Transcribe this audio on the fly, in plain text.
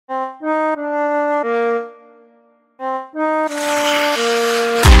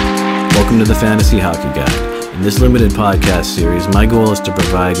welcome to the Fantasy Hockey Guide. In this limited podcast series, my goal is to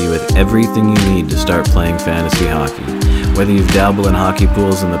provide you with everything you need to start playing fantasy hockey. Whether you've dabbled in hockey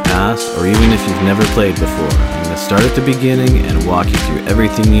pools in the past, or even if you've never played before, I'm going to start at the beginning and walk you through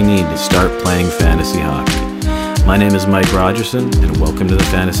everything you need to start playing fantasy hockey. My name is Mike Rogerson, and welcome to the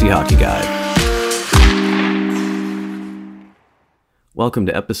Fantasy Hockey Guide. Welcome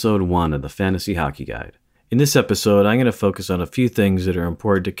to episode 1 of the Fantasy Hockey Guide. In this episode, I'm going to focus on a few things that are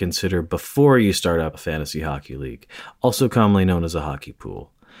important to consider before you start up a fantasy hockey league, also commonly known as a hockey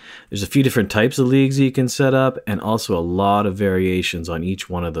pool. There's a few different types of leagues that you can set up, and also a lot of variations on each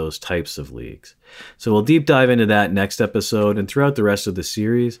one of those types of leagues. So we'll deep dive into that next episode and throughout the rest of the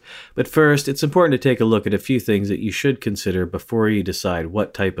series. But first, it's important to take a look at a few things that you should consider before you decide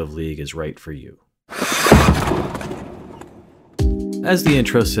what type of league is right for you. As the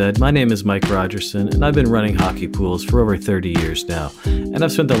intro said, my name is Mike Rogerson, and I've been running hockey pools for over 30 years now, and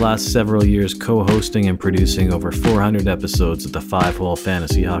I've spent the last several years co-hosting and producing over 400 episodes of the 5-Hole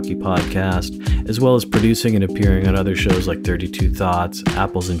Fantasy Hockey Podcast, as well as producing and appearing on other shows like 32 Thoughts,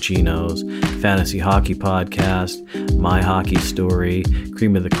 Apples and Chinos, Fantasy Hockey Podcast, My Hockey Story,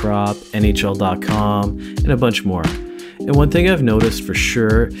 Cream of the Crop, NHL.com, and a bunch more. And one thing I've noticed for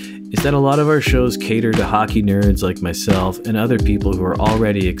sure is that a lot of our shows cater to hockey nerds like myself and other people who are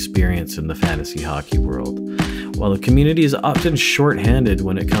already experienced in the fantasy hockey world, while the community is often short-handed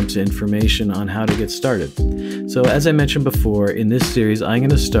when it comes to information on how to get started. So as I mentioned before, in this series I'm going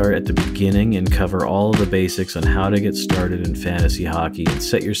to start at the beginning and cover all of the basics on how to get started in fantasy hockey and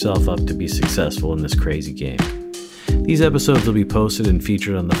set yourself up to be successful in this crazy game. These episodes will be posted and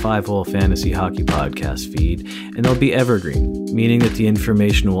featured on the 5-Hole Fantasy Hockey Podcast feed, and they'll be evergreen, meaning that the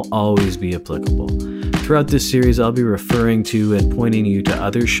information will always be applicable. Throughout this series, I'll be referring to and pointing you to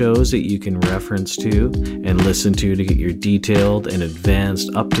other shows that you can reference to and listen to get your detailed and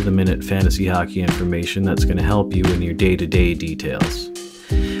advanced up-to-the-minute fantasy hockey information that's going to help you in your day-to-day details.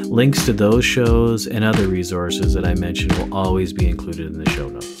 Links to those shows and other resources that I mentioned will always be included in the show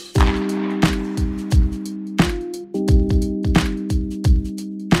notes.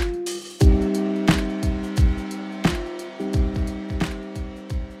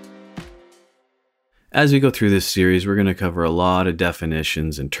 As we go through this series, we're going to cover a lot of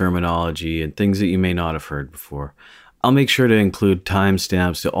definitions and terminology and things that you may not have heard before. I'll make sure to include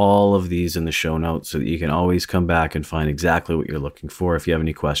timestamps to all of these in the show notes so that you can always come back and find exactly what you're looking for if you have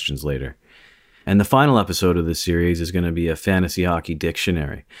any questions later. And the final episode of this series is going to be a fantasy hockey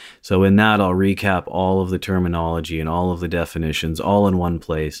dictionary. So in that, I'll recap all of the terminology and all of the definitions all in one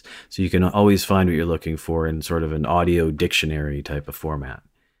place so you can always find what you're looking for in sort of an audio dictionary type of format.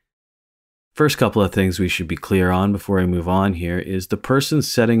 First couple of things we should be clear on before I move on here is the person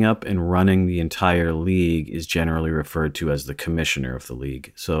setting up and running the entire league is generally referred to as the commissioner of the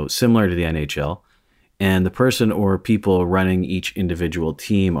league, so similar to the NHL, and the person or people running each individual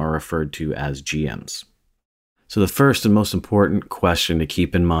team are referred to as GMs. So the first and most important question to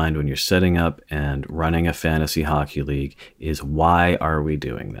keep in mind when you're setting up and running a fantasy hockey league is, why are we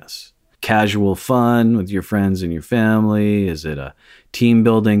doing this? Casual fun with your friends and your family? Is it a team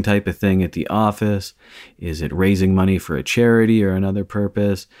building type of thing at the office? Is it raising money for a charity or another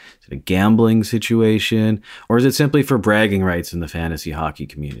purpose? Is it a gambling situation? Or is it simply for bragging rights in the fantasy hockey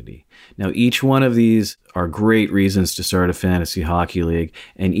community? Now, each one of these are great reasons to start a fantasy hockey league,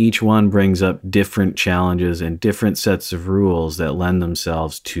 and each one brings up different challenges and different sets of rules that lend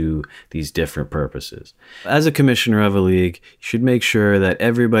themselves to these different purposes. As a commissioner of a league, you should make sure that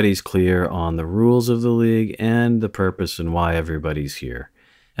everybody's clear on the rules of the league and the purpose and why everybody's here.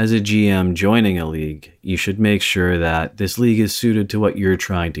 As a GM joining a league, you should make sure that this league is suited to what you're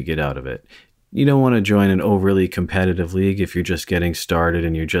trying to get out of it. You don't want to join an overly competitive league if you're just getting started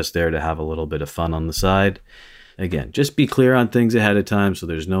and you're just there to have a little bit of fun on the side. Again, just be clear on things ahead of time so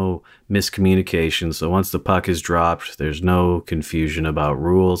there's no miscommunication. So once the puck is dropped, there's no confusion about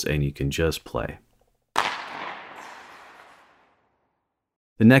rules and you can just play.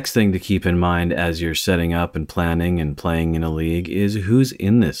 The next thing to keep in mind as you're setting up and planning and playing in a league is who's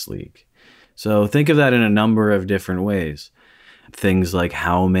in this league. So think of that in a number of different ways. Things like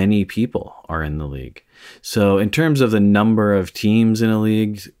how many people are in the league. So in terms of the number of teams in a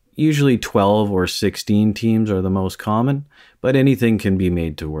league, usually 12 or 16 teams are the most common, but anything can be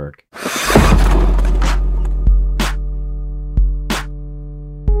made to work.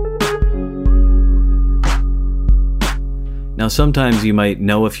 Now, sometimes you might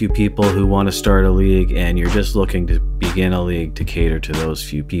know a few people who want to start a league and you're just looking to begin a league to cater to those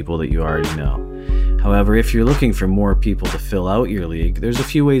few people that you already know. However, if you're looking for more people to fill out your league, there's a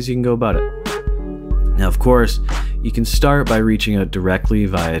few ways you can go about it. Now, of course, You can start by reaching out directly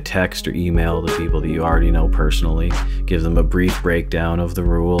via text or email to people that you already know personally. Give them a brief breakdown of the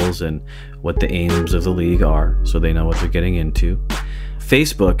rules and what the aims of the league are, so they know what they're getting into.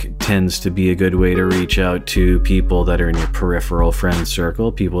 Facebook tends to be a good way to reach out to people that are in your peripheral friend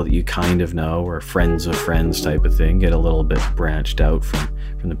circle, people that you kind of know, or friends of friends type of thing. Get a little bit branched out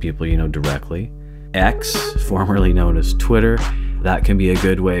from the people you know directly. X, formerly known as Twitter, that can be a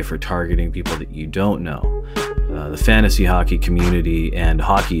good way for targeting people that you don't know. The fantasy hockey community and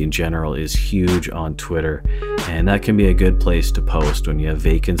hockey in general is huge on Twitter, and that can be a good place to post when you have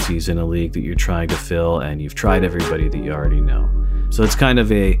vacancies in a league that you're trying to fill and you've tried everybody that you already know. So it's kind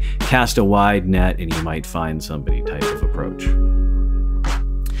of a cast a wide net and you might find somebody type of approach.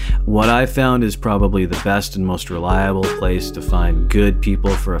 What I found is probably the best and most reliable place to find good people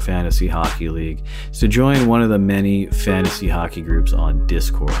for a fantasy hockey league is to join one of the many fantasy hockey groups on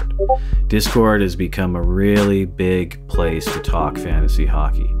Discord. Discord has become a really big place to talk fantasy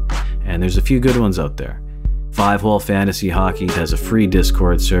hockey, and there's a few good ones out there. 5-Hole Fantasy Hockey has a free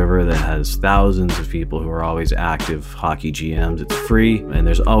Discord server that has thousands of people who are always active hockey GMs. It's free, and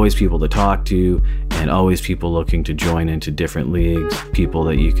there's always people to talk to, and always people looking to join into different leagues, people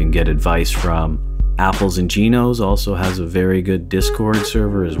that you can get advice from. Apples and Genos also has a very good Discord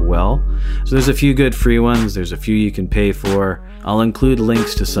server as well. So there's a few good free ones, there's a few you can pay for. I'll include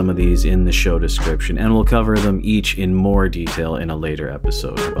links to some of these in the show description, and we'll cover them each in more detail in a later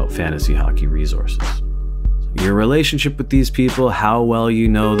episode about fantasy hockey resources. Your relationship with these people, how well you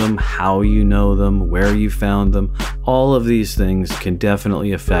know them, how you know them, where you found them, all of these things can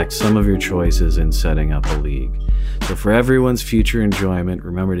definitely affect some of your choices in setting up a league. So for everyone's future enjoyment,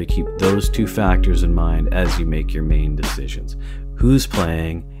 remember to keep those two factors in mind as you make your main decisions. Who's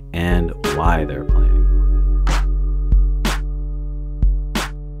playing and why they're playing.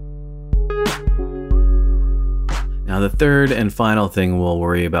 Now, the third and final thing we'll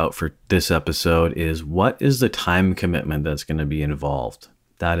worry about for this episode is what is the time commitment that's going to be involved.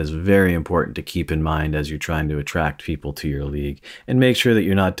 That is very important to keep in mind as you're trying to attract people to your league, and make sure that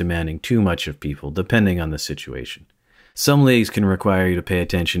you're not demanding too much of people, depending on the situation. Some leagues can require you to pay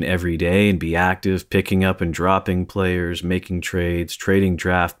attention every day and be active, picking up and dropping players, making trades, trading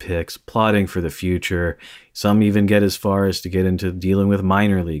draft picks, plotting for the future. Some even get as far as to get into dealing with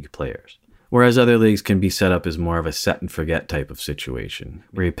minor league players. Whereas other leagues can be set up as more of a set and forget type of situation,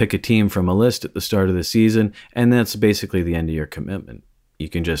 where you pick a team from a list at the start of the season, and that's basically the end of your commitment. You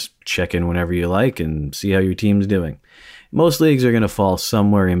can just check in whenever you like and see how your team's doing. Most leagues are going to fall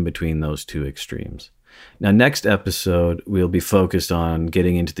somewhere in between those two extremes. Now, next episode, we'll be focused on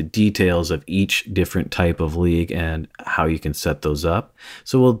getting into the details of each different type of league and how you can set those up.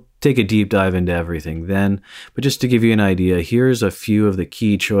 So we'll take a deep dive into everything then. But just to give you an idea, here's a few of the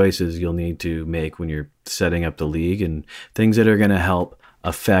key choices you'll need to make when you're setting up the league and things that are going to help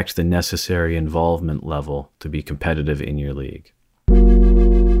affect the necessary involvement level to be competitive in your league.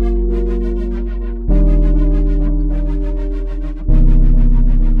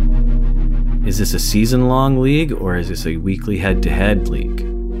 Is this a season-long league, or is this a weekly head-to-head league?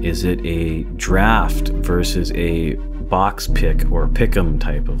 Is it a draft versus a box pick or pick'em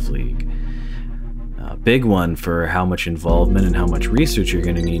type of league? A big one for how much involvement and how much research you're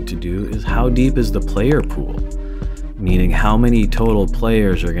going to need to do is how deep is the player pool? Meaning how many total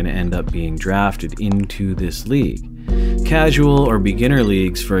players are going to end up being drafted into this league. Casual or beginner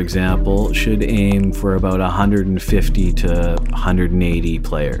leagues, for example, should aim for about 150 to 180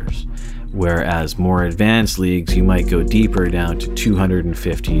 players. Whereas more advanced leagues, you might go deeper down to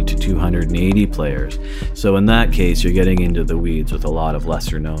 250 to 280 players. So in that case, you're getting into the weeds with a lot of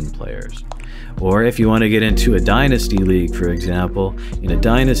lesser known players. Or if you want to get into a dynasty league, for example, in a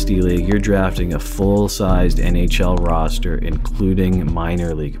dynasty league, you're drafting a full-sized NHL roster, including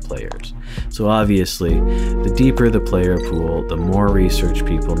minor league players. So obviously, the deeper the player pool, the more research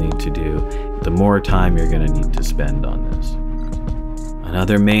people need to do, the more time you're going to need to spend on this.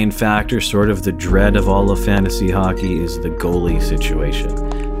 Another main factor, sort of the dread of all of fantasy hockey, is the goalie situation.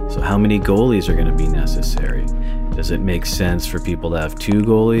 So how many goalies are going to be necessary? Does it make sense for people to have 2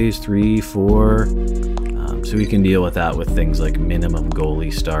 goalies, 3, 4? So we can deal with that with things like minimum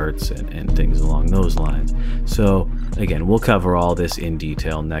goalie starts and things along those lines. So again, we'll cover all this in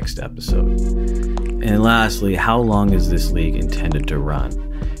detail next episode. And lastly, how long is this league intended to run?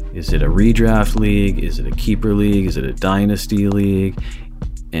 Is it a redraft league? Is it a keeper league? Is it a dynasty league?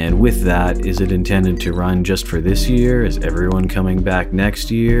 And with that, is it intended to run just for this year? Is everyone coming back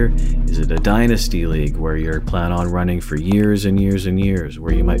next year? Is it a dynasty league where you're planning on running for years and years and years,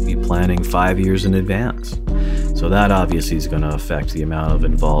 where you might be planning 5 years in advance? So that obviously is going to affect the amount of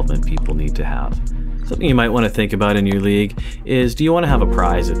involvement people need to have. Something you might want to think about in your league is, do you want to have a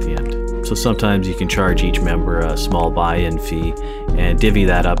prize at the end? So sometimes you can charge each member a small buy-in fee and divvy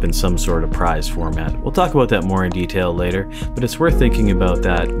that up in some sort of prize format. We'll talk about that more in detail later, but it's worth thinking about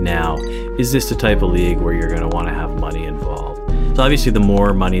that now. Is this the type of league where you're going to want to have money involved? So obviously the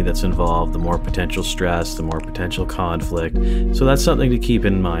more money that's involved, the more potential stress, the more potential conflict. So that's something to keep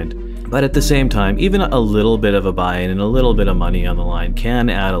in mind. But at the same time, even a little bit of a buy-in and a little bit of money on the line can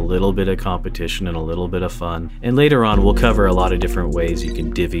add a little bit of competition and a little bit of fun. And later on, we'll cover a lot of different ways you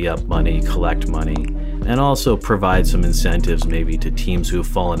can divvy up money, collect money, and also provide some incentives maybe to teams who have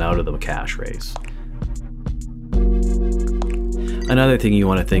fallen out of the cash race. Another thing you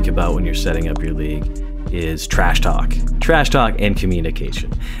want to think about when you're setting up your league is trash talk. Trash talk and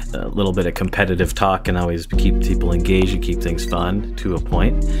communication. A little bit of competitive talk can always keep people engaged and keep things fun to a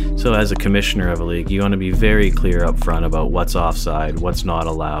point. So as a commissioner of a league, you want to be very clear up front about what's offside, what's not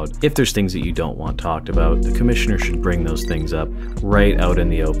allowed. If there's things that you don't want talked about, the commissioner should bring those things up right out in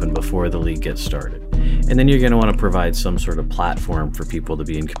the open before the league gets started. And then you're going to want to provide some sort of platform for people to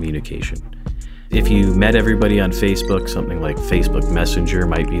be in communication. If you met everybody on Facebook, something like Facebook Messenger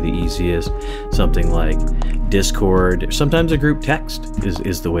might be the easiest. Something like Discord, sometimes a group text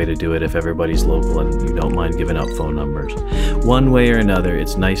is the way to do it if everybody's local and you don't mind giving out phone numbers. One way or another,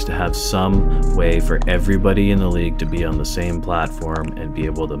 it's nice to have some way for everybody in the league to be on the same platform and be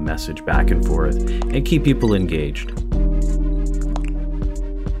able to message back and forth and keep people engaged.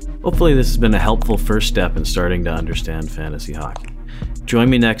 Hopefully this has been a helpful first step in starting to understand fantasy hockey. Join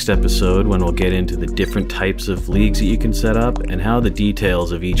me next episode when we'll get into the different types of leagues that you can set up and how the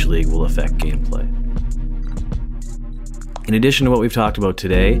details of each league will affect gameplay. In addition to what we've talked about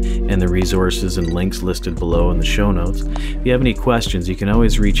today and the resources and links listed below in the show notes, if you have any questions, you can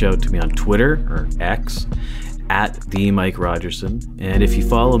always reach out to me on Twitter or X at @TheMikeRogerson. And if you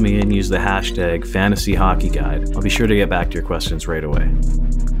follow me and use the hashtag FantasyHockeyGuide, I'll be sure to get back to your questions right away.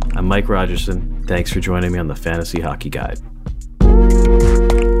 I'm Mike Rogerson. Thanks for joining me on the Fantasy Hockey Guide.